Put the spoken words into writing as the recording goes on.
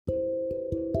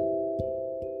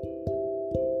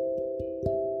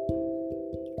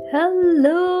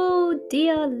Hello,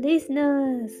 dear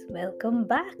listeners. Welcome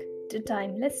back to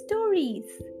Timeless Stories.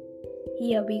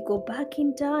 Here we go back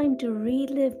in time to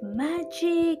relive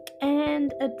magic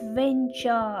and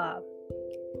adventure.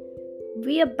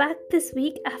 We are back this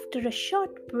week after a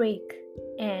short break,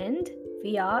 and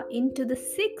we are into the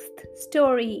sixth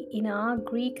story in our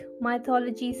Greek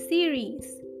mythology series.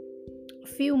 A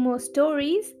few more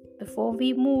stories before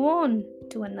we move on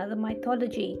to another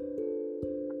mythology.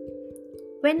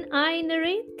 When I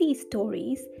narrate these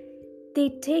stories, they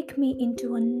take me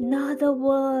into another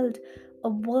world, a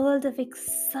world of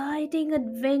exciting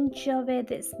adventure where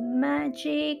there's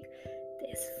magic,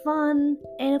 there's fun,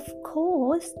 and of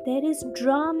course, there is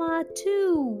drama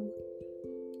too.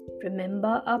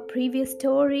 Remember our previous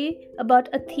story about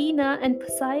Athena and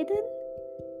Poseidon?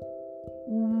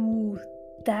 Ooh,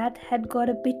 that had got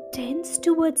a bit tense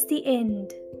towards the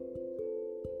end.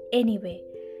 Anyway,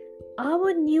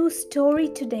 our new story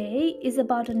today is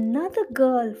about another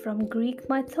girl from Greek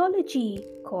mythology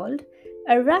called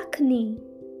Arachne.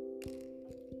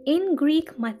 In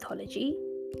Greek mythology,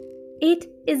 it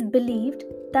is believed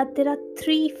that there are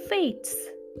three fates.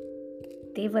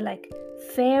 They were like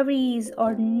fairies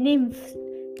or nymphs,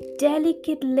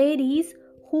 delicate ladies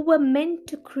who were meant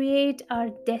to create our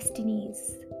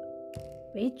destinies,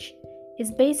 which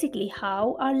is basically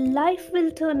how our life will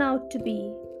turn out to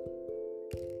be.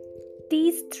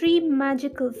 These three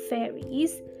magical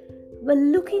fairies were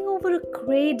looking over a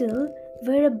cradle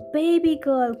where a baby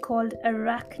girl called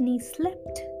Arachne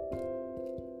slept.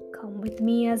 Come with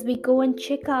me as we go and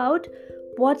check out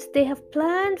what they have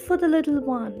planned for the little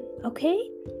one, okay?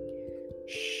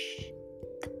 Shh,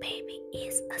 the baby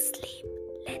is asleep.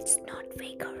 Let's not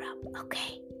wake her up,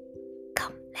 okay?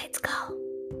 Come, let's go.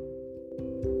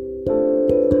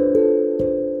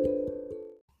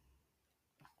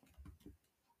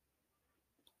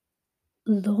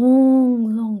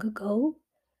 Long, long ago,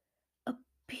 a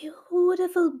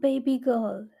beautiful baby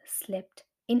girl slept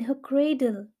in her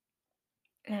cradle,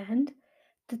 and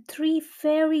the three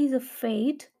fairies of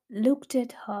fate looked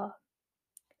at her.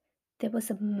 There was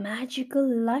a magical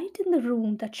light in the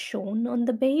room that shone on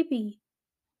the baby.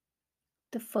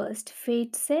 The first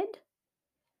fate said,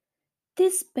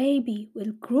 "This baby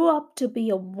will grow up to be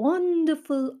a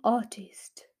wonderful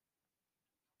artist."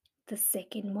 The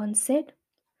second one said,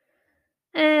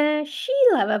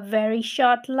 "She'll have a very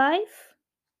short life."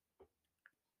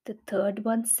 The third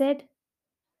one said,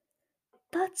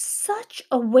 "That's such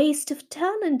a waste of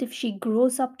talent if she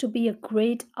grows up to be a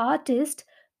great artist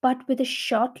but with a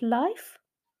short life.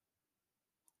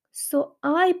 So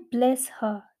I bless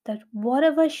her that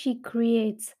whatever she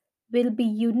creates will be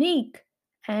unique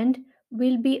and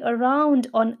will be around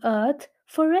on earth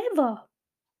forever."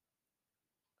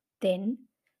 Then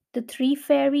the three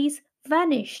fairies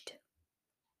vanished.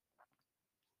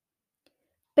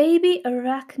 Baby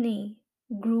Arachne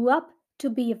grew up to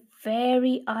be a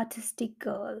very artistic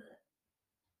girl.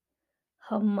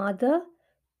 Her mother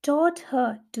taught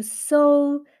her to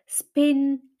sew,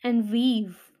 spin, and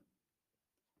weave.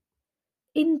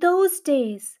 In those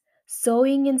days,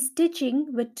 sewing and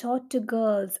stitching were taught to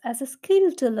girls as a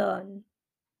skill to learn.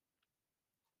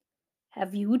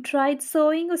 Have you tried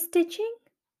sewing or stitching?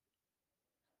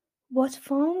 What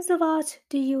forms of art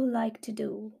do you like to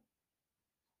do?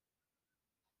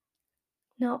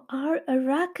 Now, our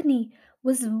Arachne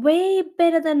was way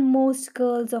better than most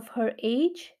girls of her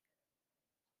age.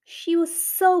 She was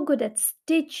so good at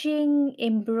stitching,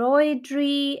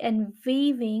 embroidery, and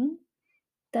weaving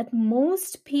that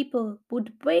most people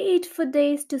would wait for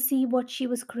days to see what she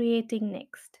was creating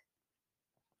next.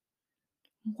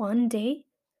 One day,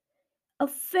 a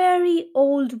very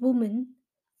old woman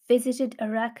visited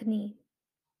Arachne.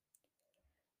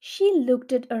 She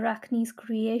looked at Arachne's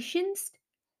creations,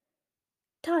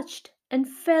 touched and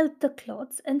felt the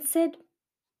cloths, and said,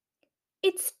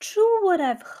 "It's true what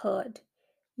I've heard.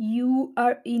 You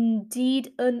are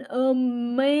indeed an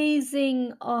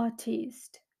amazing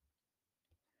artist."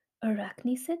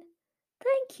 Arachne said,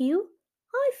 "Thank you.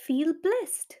 I feel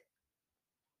blessed."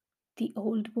 The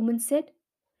old woman said,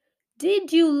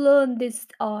 "Did you learn this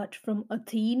art from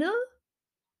Athena?"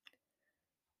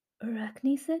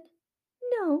 Arachne said,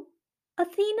 "No,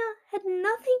 Athena had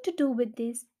nothing to do with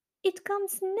this. It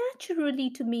comes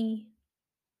naturally to me."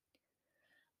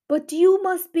 "But you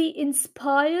must be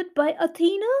inspired by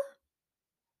Athena?"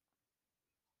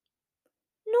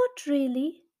 "Not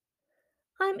really.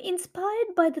 I'm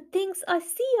inspired by the things I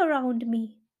see around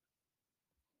me."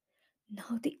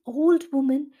 Now the old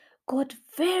woman got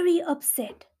very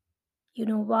upset. You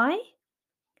know why?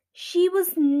 She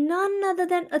was none other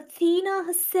than Athena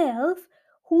herself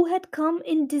who had come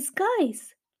in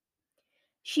disguise.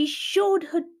 She showed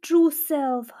her true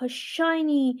self, her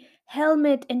shiny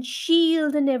helmet and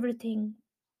shield and everything.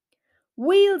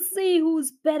 We'll see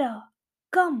who's better.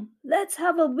 Come, let's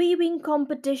have a weaving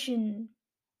competition,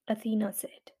 Athena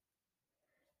said.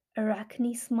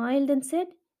 Arachne smiled and said,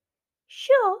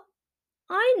 Sure,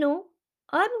 I know.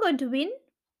 I'm going to win.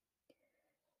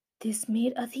 This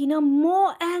made Athena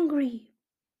more angry.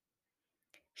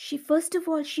 She was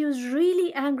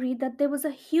really angry that there was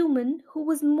a human who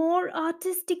was more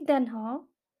artistic than her,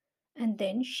 and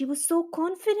then she was so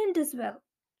confident as well.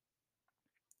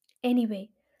 Anyway,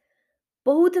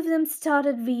 both of them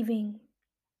started weaving.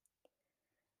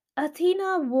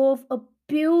 Athena wove a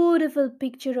beautiful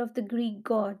picture of the Greek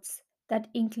gods that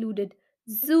included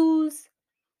Zeus,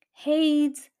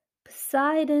 Hades,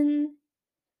 Poseidon,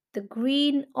 the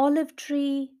green olive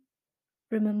tree.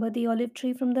 Remember the olive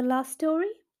tree from the last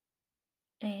story?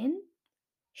 And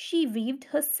she weaved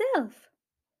herself.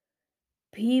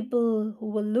 People who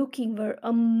were looking were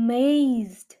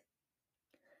amazed.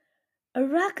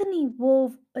 Arachne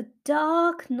wove a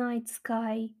dark night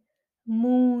sky,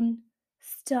 moon,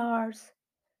 stars,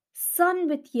 sun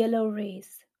with yellow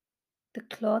rays. The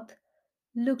cloth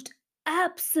looked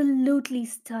absolutely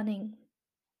stunning.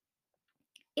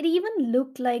 It even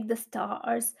looked like the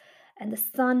stars and the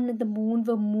sun and the moon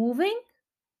were moving.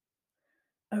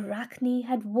 Arachne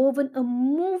had woven a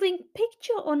moving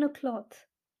picture on a cloth.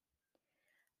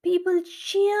 People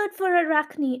cheered for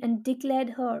Arachne and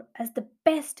declared her as the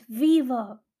best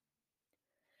weaver.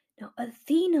 Now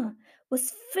Athena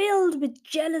was filled with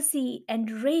jealousy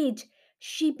and rage.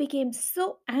 She became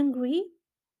so angry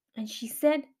and she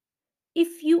said,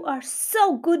 If you are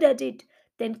so good at it,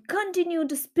 then continue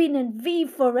to spin and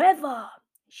weave forever,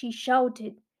 she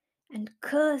shouted and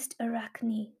cursed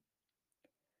Arachne.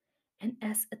 And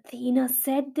as Athena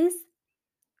said this,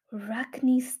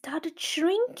 Arachne started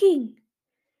shrinking.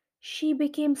 She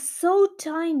became so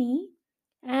tiny,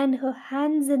 and her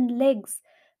hands and legs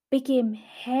became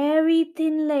hairy,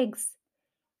 thin legs,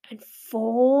 and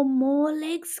four more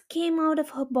legs came out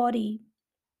of her body.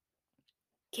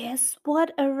 Guess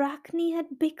what Arachne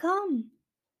had become?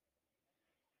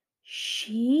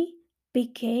 She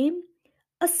became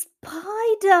a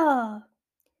spider.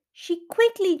 She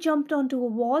quickly jumped onto a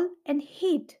wall and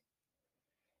hid.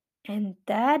 And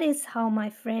that is how, my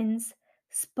friends,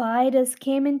 spiders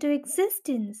came into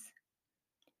existence.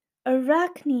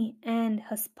 Arachne and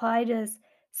her spiders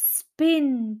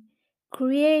spin,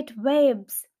 create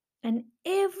webs, and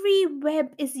every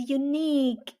web is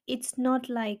unique. It's not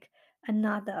like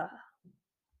another.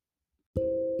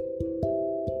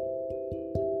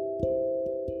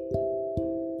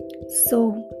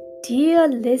 So, dear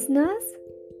listeners,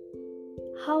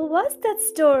 how was that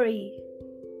story?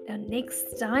 Now,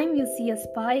 next time you see a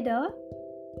spider,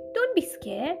 don't be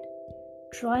scared.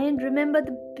 Try and remember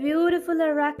the beautiful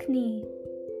Arachne.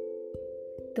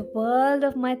 The world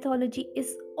of mythology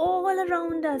is all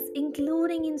around us,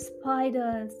 including in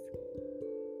spiders.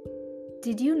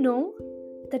 Did you know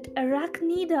that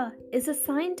Arachnida is a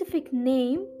scientific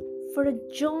name for a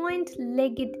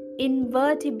joint-legged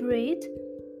invertebrate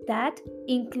that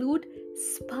include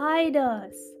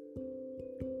spiders?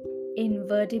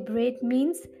 Invertebrate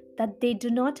means that they do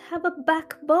not have a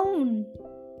backbone.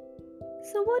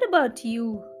 So what about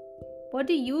you? What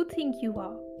do you think you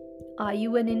are? Are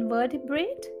you an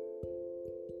invertebrate?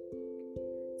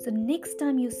 So next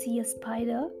time you see a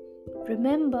spider,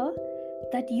 remember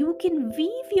that you can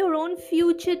weave your own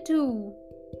future too.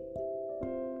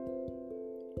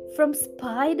 From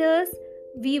spiders,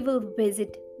 we will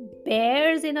visit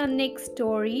bears in our next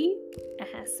story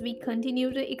as we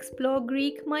continue to explore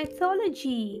Greek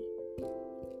mythology.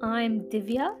 I'm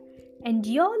Divya and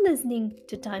you're listening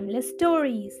to Timeless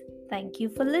Stories. Thank you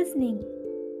for listening.